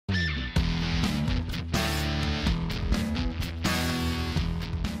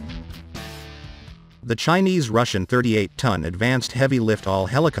The Chinese-Russian 38-ton Advanced Heavy Lift All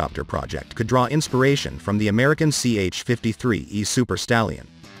helicopter project could draw inspiration from the American CH-53E Super Stallion.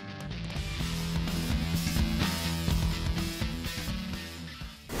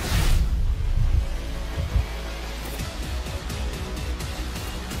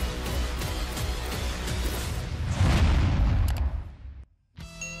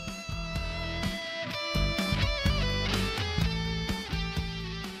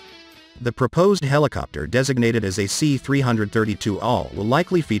 The proposed helicopter, designated as AC332 AHL, will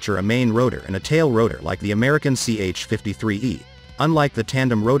likely feature a main rotor and a tail rotor like the American CH-53E, unlike the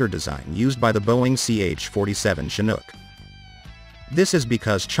tandem rotor design used by the Boeing CH-47 Chinook. This is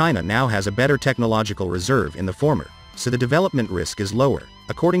because China now has a better technological reserve in the former, so the development risk is lower,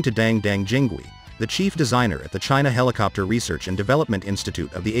 according to Dang Jingui, the chief designer at the China Helicopter Research and Development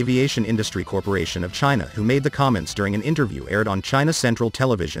Institute of the Aviation Industry Corporation of China, who made the comments during an interview aired on China Central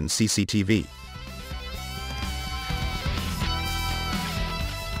Television (CCTV).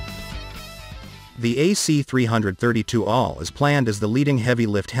 The AC332 AHL is planned as the leading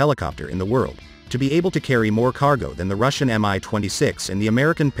heavy-lift helicopter in the world, to be able to carry more cargo than the Russian Mi-26 and the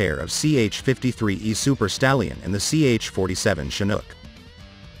American pair of CH-53E Super Stallion and the CH-47 Chinook.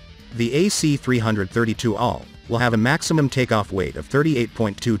 The AC332 AHL will have a maximum takeoff weight of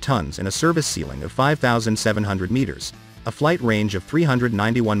 38.2 tons and a service ceiling of 5,700 meters, a flight range of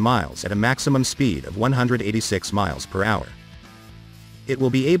 391 miles at a maximum speed of 186 miles per hour. It will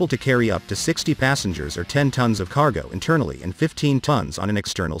be able to carry up to 60 passengers or 10 tons of cargo internally and 15 tons on an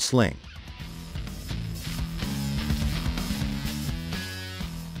external sling.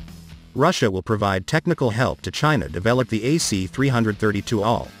 Russia will provide technical help to China develop the AC332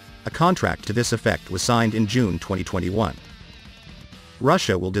 AHL. A contract to this effect was signed in June 2021.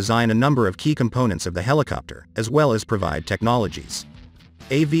 Russia will design a number of key components of the helicopter, as well as provide technologies.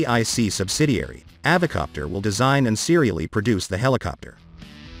 AVIC subsidiary, Avicopter, will design and serially produce the helicopter.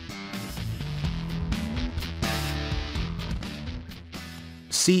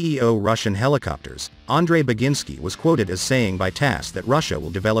 CEO Russian Helicopters, Andrei Baginsky, was quoted as saying by TASS that Russia will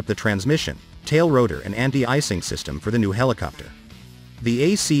develop the transmission, tail rotor and anti-icing system for the new helicopter.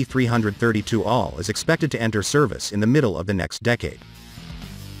 The AC332 AHL is expected to enter service in the middle of the next decade.